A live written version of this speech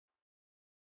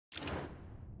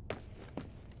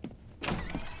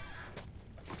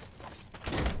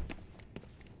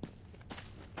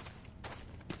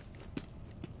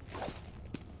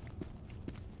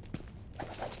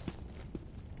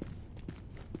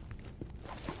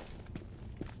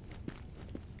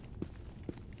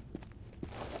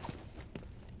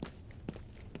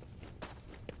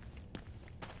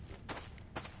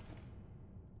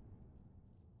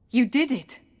You did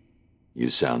it! You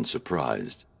sound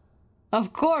surprised.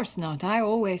 Of course not. I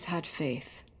always had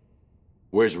faith.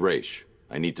 Where's Raish?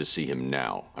 I need to see him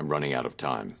now. I'm running out of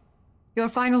time. Your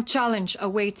final challenge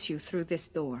awaits you through this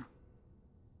door.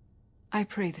 I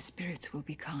pray the spirits will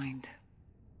be kind.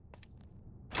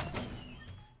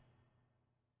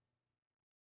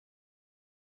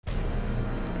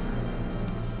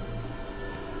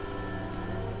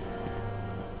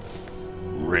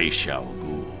 Raish al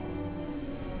Ghul.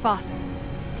 Father.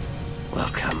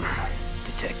 Welcome,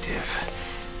 Detective.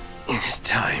 It is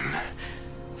time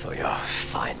for your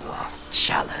final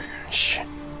challenge.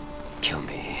 Kill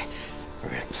me.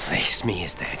 Replace me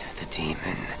as the head of the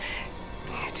demon.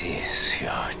 It is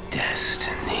your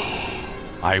destiny.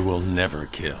 I will never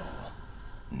kill.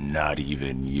 Not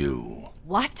even you.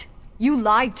 What? You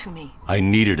lied to me. I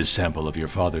needed a sample of your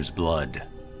father's blood.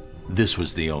 This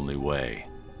was the only way.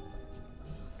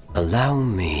 Allow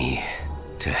me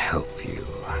to help you.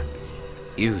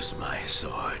 Use my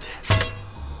sword.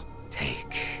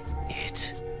 Take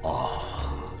it all.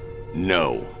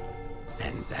 No.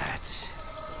 And that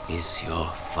is your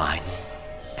final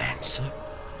answer?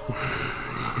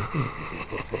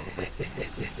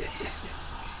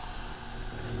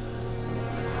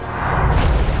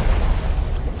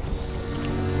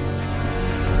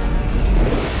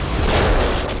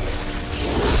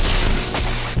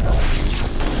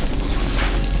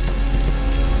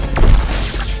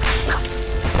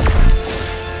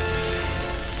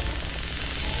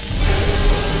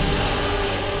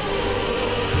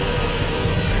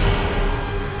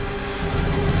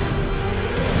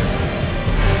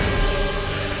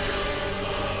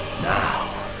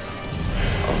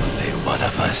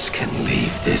 Can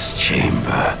leave this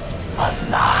chamber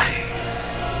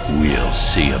alive. We'll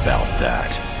see about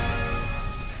that.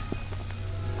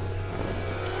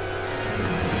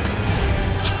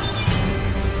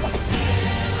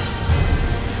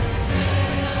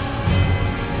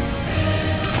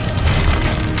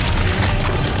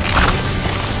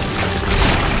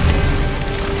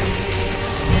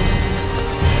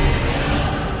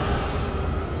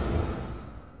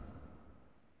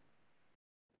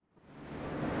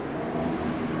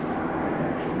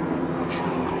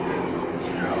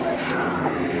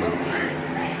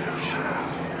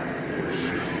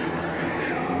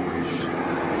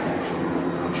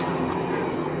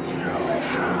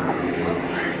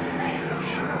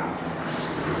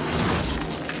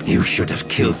 You should have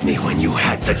killed me when you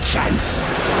had the chance.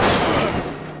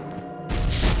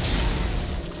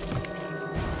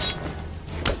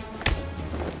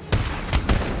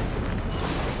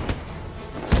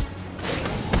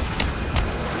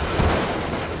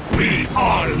 We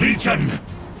are Legion!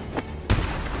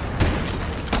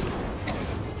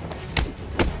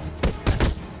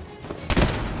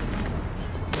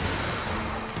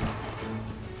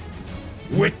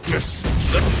 Witness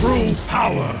the true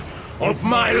power of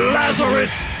my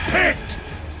Lazarus Pit!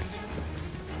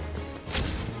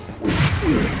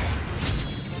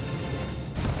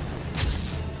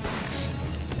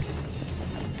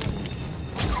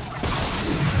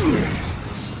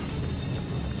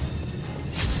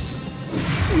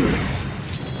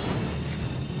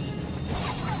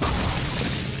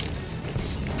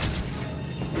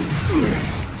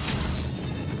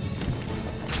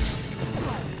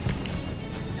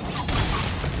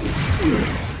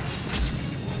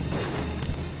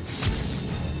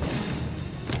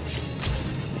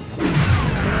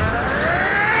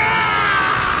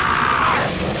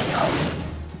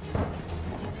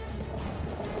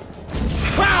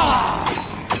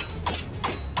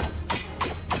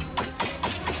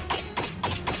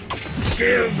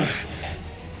 Give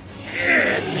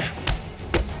in.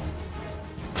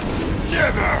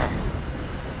 Never.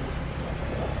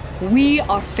 We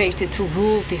are fated to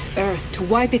rule this earth, to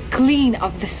wipe it clean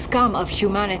of the scum of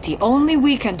humanity. Only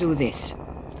we can do this.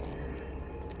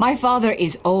 My father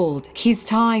is old. His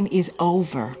time is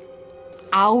over.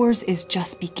 Ours is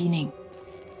just beginning.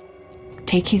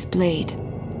 Take his blade.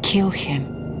 Kill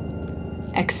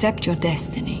him. Accept your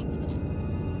destiny.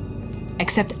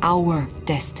 Accept our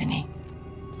destiny.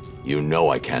 You know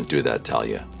I can't do that,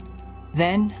 Talia.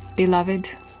 Then,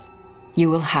 beloved, you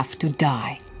will have to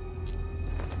die.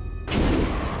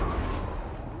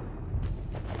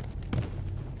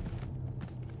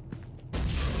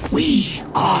 We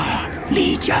are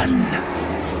Legion.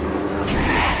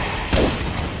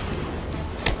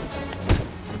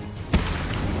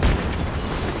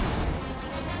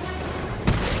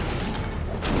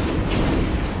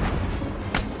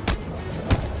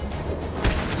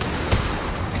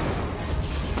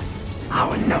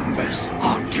 Our numbers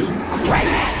are too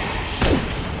great.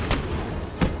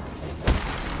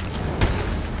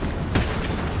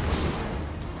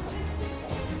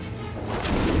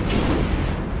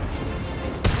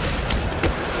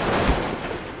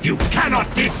 You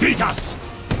cannot defeat us!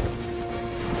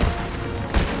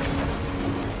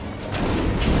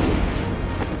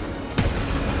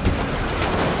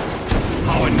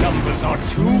 Our numbers are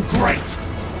too great!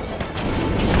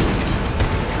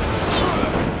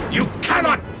 You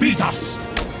cannot beat us!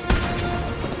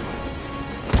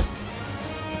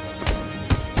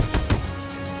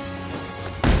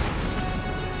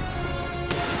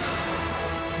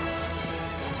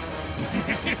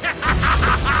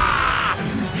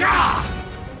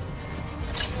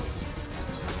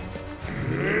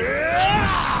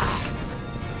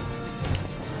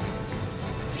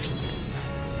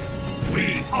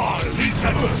 We are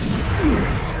Legion!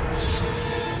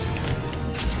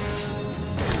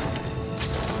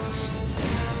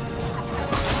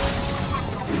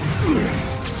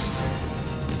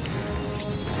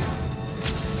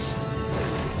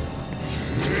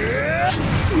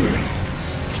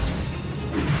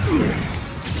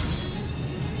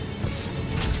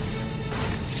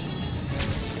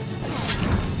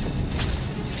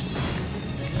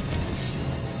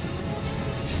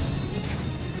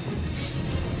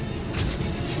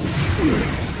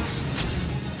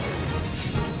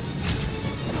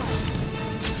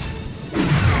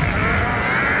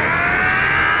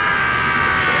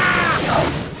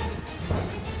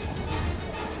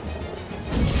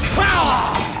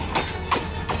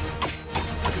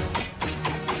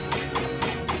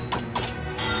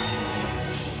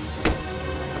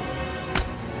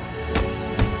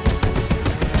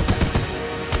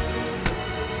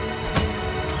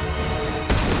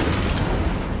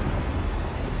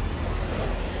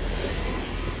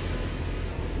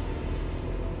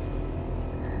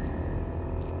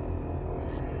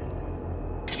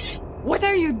 What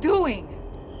are you doing?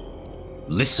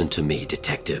 Listen to me,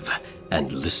 detective,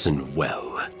 and listen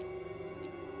well.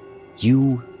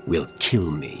 You will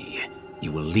kill me.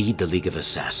 You will lead the League of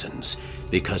Assassins,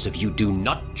 because if you do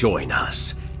not join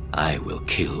us, I will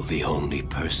kill the only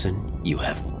person you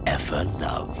have ever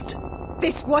loved.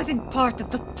 This wasn't part of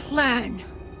the plan.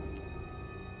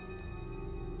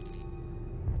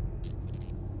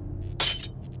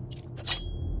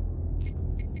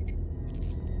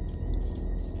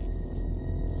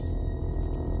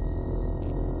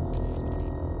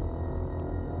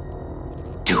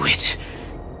 Do it!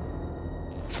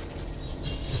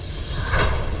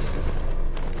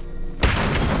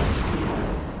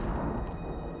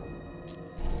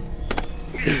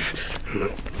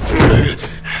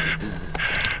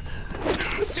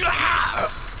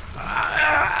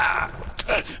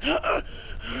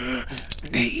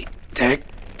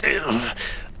 Detective.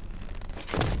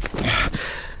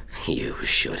 You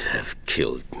should have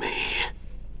killed me.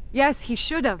 Yes, he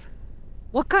should have.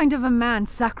 What kind of a man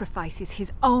sacrifices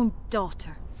his own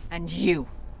daughter? And you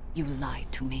lied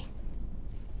to me.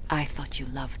 I thought you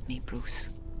loved me, Bruce.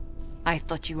 I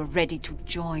thought you were ready to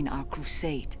join our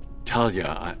crusade.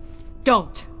 Talia,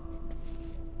 Don't!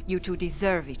 You two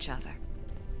deserve each other.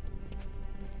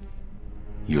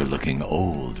 you're looking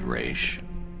old, Raish.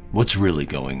 What's really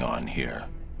going on here?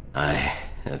 I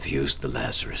have used the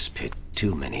Lazarus Pit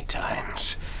too many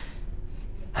times.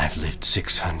 I've lived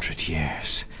 600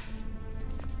 years.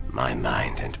 My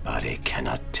mind and body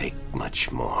cannot take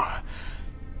much more.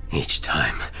 Each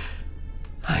time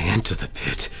I enter the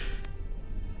pit,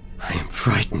 I am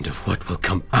frightened of what will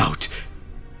come out.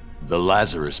 The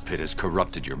Lazarus Pit has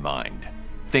corrupted your mind.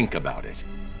 Think about it.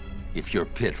 If your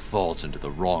pit falls into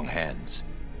the wrong hands,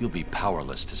 you'll be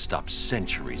powerless to stop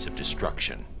centuries of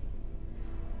destruction.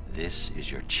 This is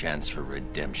your chance for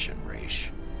redemption,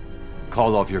 Raish.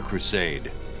 Call off your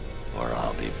crusade, or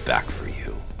I'll be back for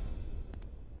you.